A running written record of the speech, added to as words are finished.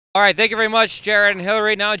All right, thank you very much, Jared and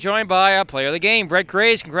Hillary. Now joined by a player of the game, Brett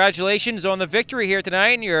Graves. Congratulations on the victory here tonight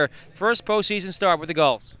and your first postseason start with the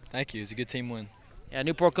Gulls. Thank you. It's a good team win. Yeah,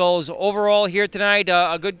 Newport Gulls overall here tonight,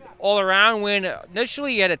 a good all-around win.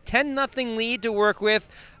 Initially, you had a 10-0 lead to work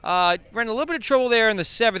with. Ran a little bit of trouble there in the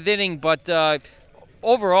 7th inning, but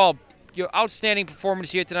overall, your outstanding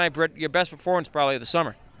performance here tonight, Brett. Your best performance probably of the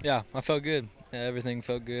summer. Yeah, I felt good. Yeah, everything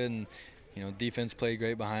felt good, and defense played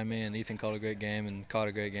great behind me, and Ethan called a great game and caught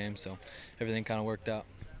a great game, so everything kind of worked out.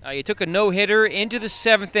 You took a no-hitter into the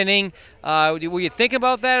 7th inning. Were you thinking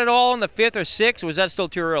about that at all in the 5th or 6th, or was that still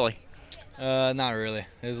too early? Not really.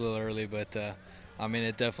 It was a little early, but I mean,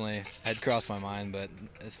 it definitely had crossed my mind, but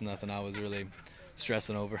it's nothing I was really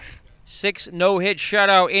stressing over. 6 no-hit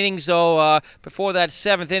shutout innings, though, before that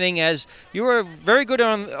 7th inning, as you were very good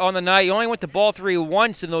on the night. You only went to ball 3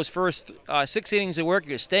 once in those first 6 innings of work.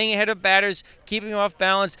 You're staying ahead of batters, keeping them off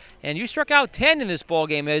balance, and you struck out 10 in this ball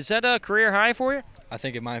game. Is that a career high for you? I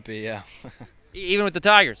think it might be, yeah. Even with the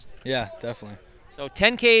Tigers? Yeah, definitely. So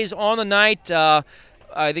 10 Ks on the night.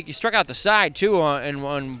 I think you struck out the side, too, in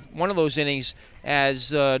one of those innings,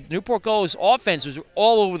 as Newport Gulls' offense was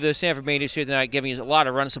all over the Sanford Mainers here tonight, giving us a lot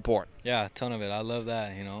of run support. Yeah, a ton of it. I love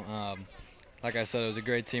that, Like I said, it was a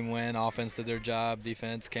great team win. Offense did their job.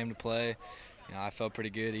 Defense came to play. I felt pretty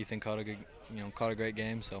good. Ethan caught a great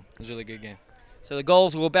game, so it was a really good game. So the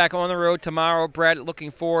Gulls will go back on the road tomorrow. Brett,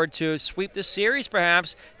 looking forward to sweep this series,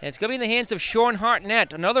 perhaps. And it's going to be in the hands of Sean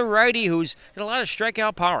Hartnett, another righty who's got a lot of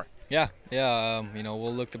strikeout power. Yeah.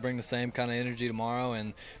 We'll look to bring the same kind of energy tomorrow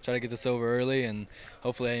and try to get this over early, and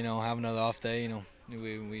hopefully, have another off day.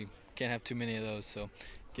 We can't have too many of those, so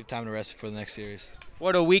give time to rest before the next series.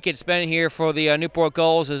 What a week it's been here for the Newport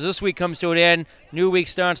Gulls as this week comes to an end. New week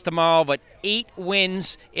starts tomorrow, but 8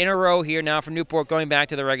 wins in a row here now for Newport going back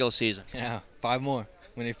to the regular season. Yeah, 5 more.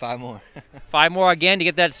 We need 5 more. 5 more again to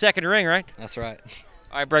get that second ring, right? That's right.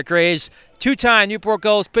 All right, Brett Graves, 2-time Newport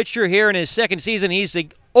Gulls pitcher here in his second season. He's the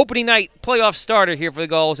opening night playoff starter here for the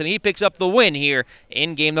Gulls, and he picks up the win here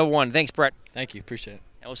in game number 1. Thanks, Brett. Thank you. Appreciate it.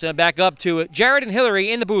 And we'll send it back up to Jared and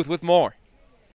Hillary in the booth with more.